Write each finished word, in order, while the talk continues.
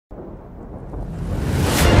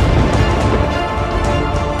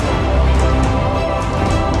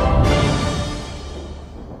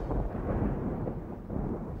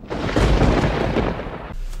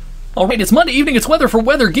All right, it's Monday evening. It's Weather for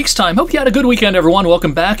Weather Geeks time. Hope you had a good weekend, everyone.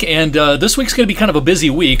 Welcome back. And this week's going to be kind of a busy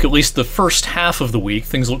week, at least the first half of the week.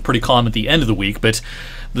 Things look pretty calm at the end of the week, but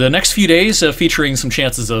the next few days featuring some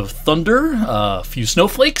chances of thunder, a few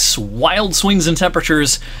snowflakes, wild swings in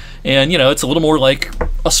temperatures, and, you know, it's a little more like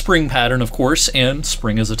a spring pattern, of course, and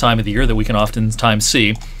spring is a time of the year that we can oftentimes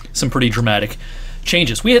see some pretty dramatic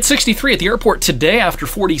changes. We had 63 at the airport today after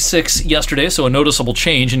 46 yesterday, so a noticeable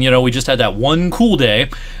change. And, you know, we just had that one cool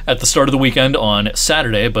day at the start of the weekend on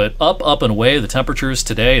Saturday, but up and away the temperatures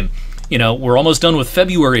today. And, you know, we're almost done with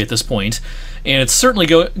February at this point, and it's certainly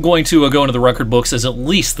going to go into the record books as at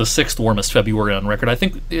least the 6th warmest February on record. I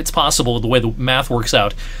think it's possible, the way the math works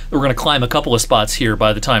out, that we're going to climb a couple of spots here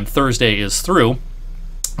by the time Thursday is through.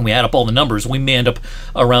 And we add up all the numbers, we may end up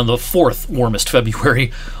around the 4th warmest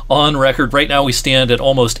February on record. Right now we stand at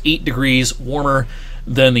almost 8 degrees warmer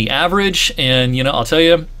than the average, and, you know, I'll tell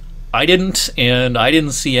you, I didn't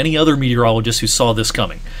see any other meteorologist who saw this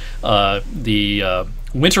coming. The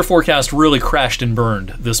winter forecast really crashed and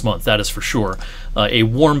burned this month, that is for sure. A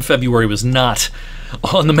warm February was not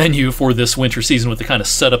on the menu for this winter season with the kind of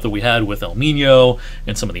setup that we had with El Nino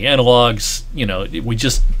and some of the analogs. You know,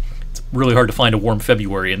 it's really hard to find a warm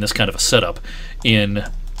February in this kind of a setup in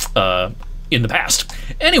the past.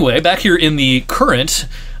 Anyway, back here in the current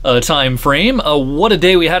time frame, what a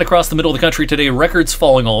day we had across the middle of the country today. Records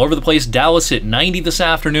falling all over the place. Dallas hit 90 this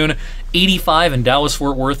afternoon, 85 in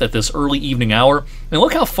Dallas-Fort Worth at this early evening hour. And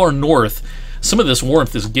look how far north some of this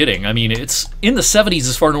warmth is getting. I mean, it's in the 70s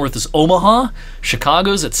as far north as Omaha.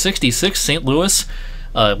 Chicago's at 66, St. Louis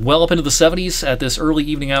well up into the 70s at this early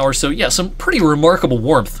evening hour. So yeah, some pretty remarkable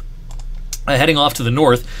warmth heading off to the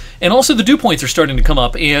north. And also the dew points are starting to come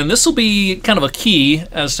up, and this will be kind of a key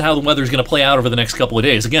as to how the weather is going to play out over the next couple of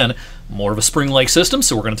days. Again, more of a spring-like system,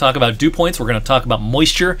 so we're going to talk about dew points. We're going to talk about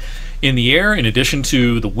moisture in the air, in addition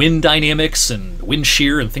to the wind dynamics and wind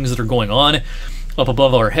shear and things that are going on up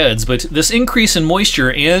above our heads. But this increase in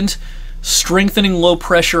moisture and strengthening low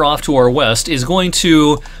pressure off to our west is going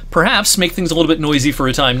to perhaps make things a little bit noisy for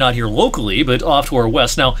a time, not here locally, but off to our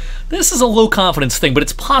west. Now, this is a low confidence thing, but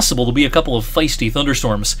it's possible to be a couple of feisty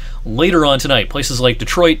thunderstorms later on tonight. Places like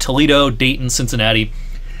Detroit, Toledo, Dayton, Cincinnati.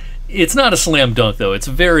 It's not a slam dunk, though. It's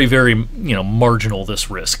very, very, you know, marginal,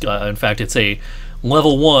 this risk. In fact, it's a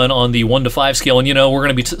level 1 on the 1 to 5 scale, and, you know, we're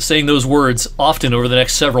going to be saying those words often over the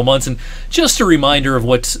next several months. And just a reminder of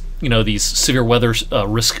what, you know, these severe weather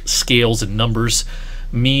risk scales and numbers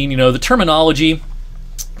mean. You know, the terminology,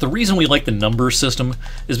 the reason we like the number system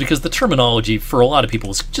is because the terminology for a lot of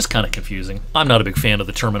people is just kind of confusing. I'm not a big fan of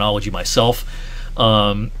the terminology myself.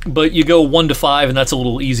 But you go 1 to 5, and that's a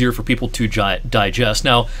little easier for people to digest.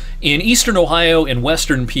 Now, in eastern Ohio and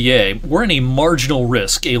western PA, we're in a marginal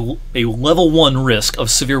risk, a level 1 risk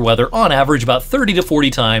of severe weather, on average about 30 to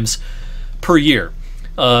 40 times per year.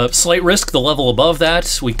 Slight risk, the level above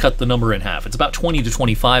that, we cut the number in half. It's about 20 to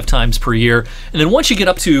 25 times per year. And then once you get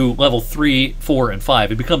up to level 3, 4, and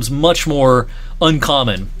 5, it becomes much more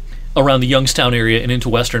uncommon around the Youngstown area and into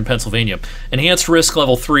western Pennsylvania. Enhanced risk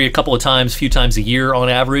level 3 a couple of times, a few times a year on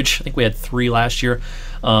average. I think we had 3 last year.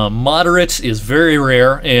 Moderate is very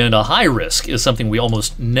rare, and a high risk is something we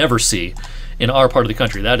almost never see in our part of the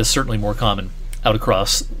country. That is certainly more common out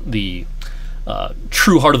across the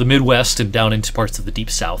true heart of the Midwest and down into parts of the deep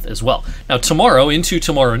South as well. Now tomorrow, into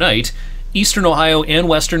tomorrow night, eastern Ohio and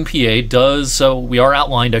western PA does, so we are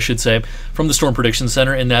outlined, I should say, from the Storm Prediction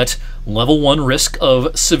Center in that level 1 risk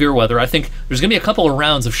of severe weather. I think there's going to be a couple of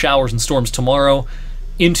rounds of showers and storms tomorrow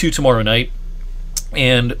into tomorrow night.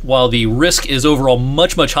 And while the risk is overall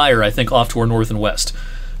much, much higher, I think, off to our north and west,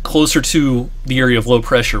 closer to the area of low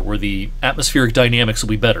pressure where the atmospheric dynamics will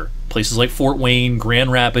be better. Places like Fort Wayne,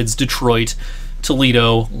 Grand Rapids, Detroit,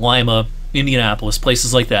 Toledo, Lima, Indianapolis,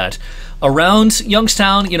 places like that. Around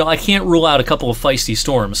Youngstown, you know, I can't rule out a couple of feisty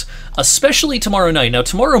storms, especially tomorrow night. Now,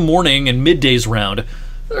 tomorrow morning and midday's round,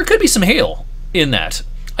 there could be some hail in that.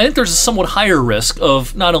 I think there's a somewhat higher risk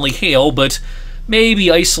of not only hail, but maybe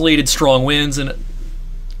isolated strong winds and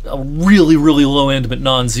a really, really low end but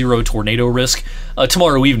non-zero tornado risk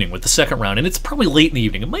tomorrow evening with the second round. And it's probably late in the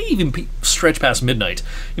evening. It might even stretch past midnight.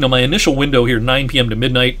 You know, my initial window here, 9 p.m. to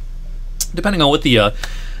midnight, depending on what the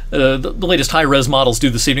latest high-res models do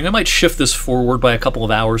this evening. I might shift this forward by a couple of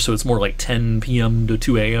hours so it's more like 10 p.m. to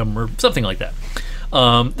 2 a.m. or something like that.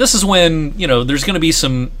 This is when, you know, there's going to be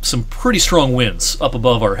some pretty strong winds up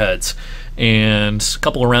above our heads, and a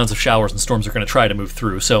couple of rounds of showers and storms are going to try to move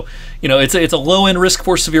through. So, you know, it's a low-end risk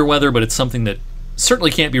for severe weather, but it's something that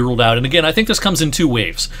certainly can't be ruled out. And again, I think this comes in 2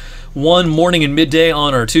 waves. One morning and midday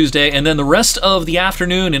on our Tuesday, and then the rest of the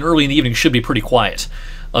afternoon and early in the evening should be pretty quiet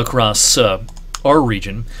across our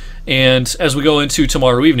region. And as we go into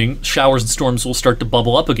tomorrow evening, showers and storms will start to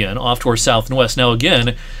bubble up again off to our south and west. Now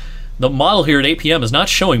again, the model here at 8 p.m. is not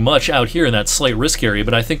showing much out here in that slight risk area,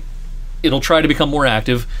 but I think it'll try to become more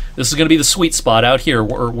active. This is going to be the sweet spot out here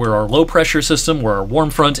where our low pressure system, where our warm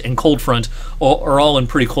front and cold front are all in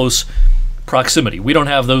pretty close proximity. We don't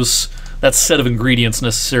have that set of ingredients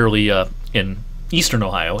necessarily in eastern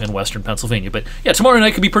Ohio and western Pennsylvania. But yeah, tomorrow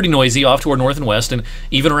night could be pretty noisy off to our north and west, and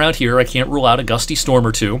even around here, I can't rule out a gusty storm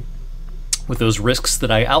or two with those risks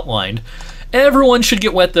that I outlined. Everyone should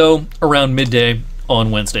get wet, though, around midday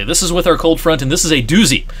on Wednesday. This is with our cold front, and this is a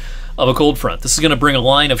doozy of a cold front. This is going to bring a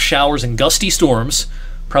line of showers and gusty storms,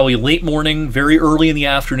 probably late morning, very early in the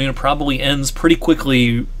afternoon. It probably ends pretty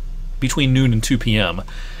quickly between noon and 2 p.m.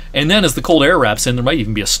 And then as the cold air wraps in, there might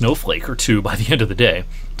even be a snowflake or two by the end of the day.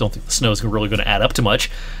 Don't think the snow is really going to add up to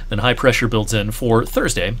much. Then high pressure builds in for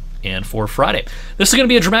Thursday and for Friday. This is going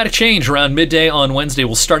to be a dramatic change around midday on Wednesday.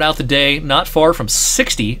 We'll start out the day not far from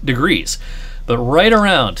 60 degrees. But right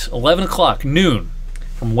around 11 o'clock, noon,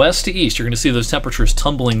 from west to east, you're going to see those temperatures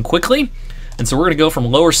tumbling quickly. And so we're going to go from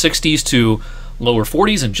lower 60s to lower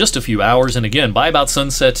 40s in just a few hours. And again, by about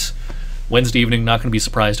sunset Wednesday evening, not going to be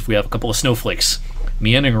surprised if we have a couple of snowflakes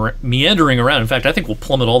meandering around. In fact, I think we'll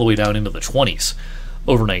plummet all the way down into the 20s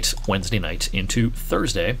overnight Wednesday night into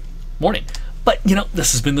Thursday morning. But, you know,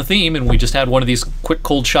 this has been the theme, and we just had one of these quick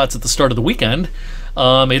cold shots at the start of the weekend.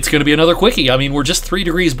 It's going to be another quickie. I mean, we're just 3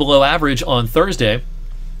 degrees below average on Thursday,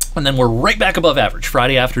 and then we're right back above average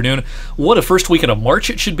Friday afternoon. What a first weekend of March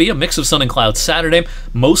it should be. A mix of sun and clouds Saturday,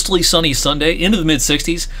 mostly sunny Sunday, into the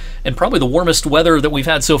mid-60s, and probably the warmest weather that we've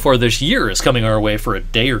had so far this year is coming our way for a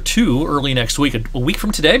day or two early next week. A week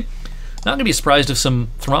from today, not going to be surprised if some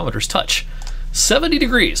thermometers touch 70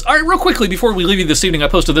 degrees. All right, real quickly, before we leave you this evening, I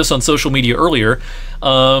posted this on social media earlier.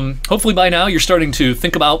 Hopefully by now you're starting to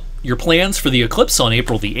think about your plans for the eclipse on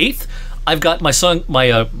April the 8th. I've got my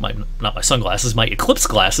Eclipse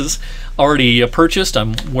Glasses already purchased.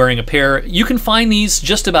 I'm wearing a pair. You can find these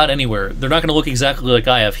just about anywhere. They're not going to look exactly like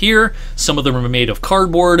I have here. Some of them are made of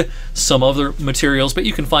cardboard, some other materials, but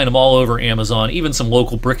you can find them all over Amazon. Even some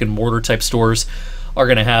local brick and mortar type stores are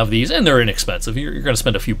going to have these, and they're inexpensive. You're going to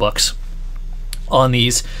spend a few bucks on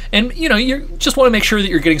these, and you know, you just want to make sure that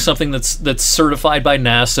you're getting something that's certified by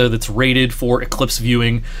NASA, that's rated for eclipse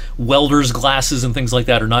viewing. Welders' glasses and things like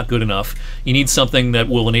that are not good enough. You need something that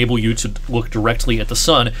will enable you to look directly at the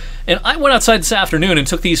sun. And I went outside this afternoon and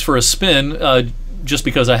took these for a spin, just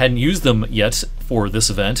because I hadn't used them yet for this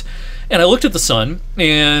event. And I looked at the sun,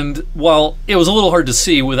 and while it was a little hard to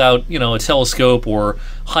see without, you know, a telescope or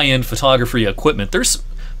high-end photography equipment,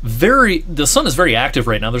 the sun is very active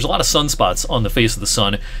right now. There's a lot of sunspots on the face of the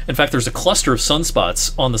sun. In fact, there's a cluster of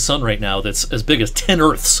sunspots on the sun right now that's as big as 10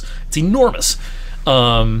 Earths. It's enormous.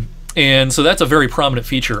 And so that's a very prominent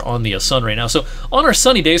feature on the sun right now. So on our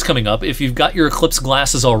sunny days coming up, if you've got your Eclipse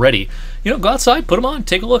glasses already, you know, go outside, put them on,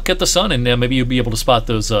 take a look at the sun, and maybe you'll be able to spot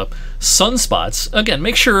those sunspots. Again,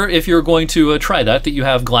 make sure if you're going to try that you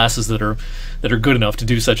have glasses that are good enough to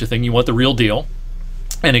do such a thing. You want the real deal.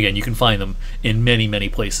 And again, you can find them in many, many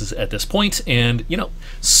places at this point. And, you know,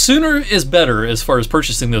 sooner is better as far as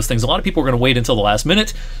purchasing those things. A lot of people are going to wait until the last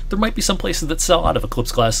minute. There might be some places that sell out of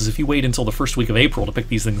Eclipse glasses. If you wait until the first week of April to pick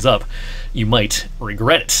these things up, you might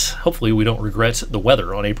regret it. Hopefully we don't regret the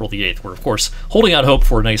weather on April the 8th. We're, of course, holding out hope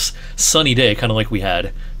for a nice sunny day, kind of like we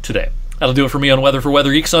had today. That'll do it for me on Weather for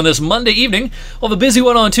Weather Geeks on this Monday evening. We'll have a busy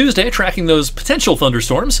one on Tuesday, tracking those potential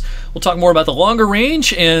thunderstorms. We'll talk more about the longer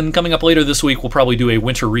range, and coming up later this week, we'll probably do a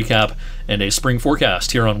winter recap and a spring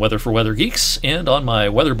forecast here on Weather for Weather Geeks and on my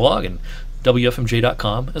weather blog and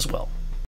WFMJ.com as well.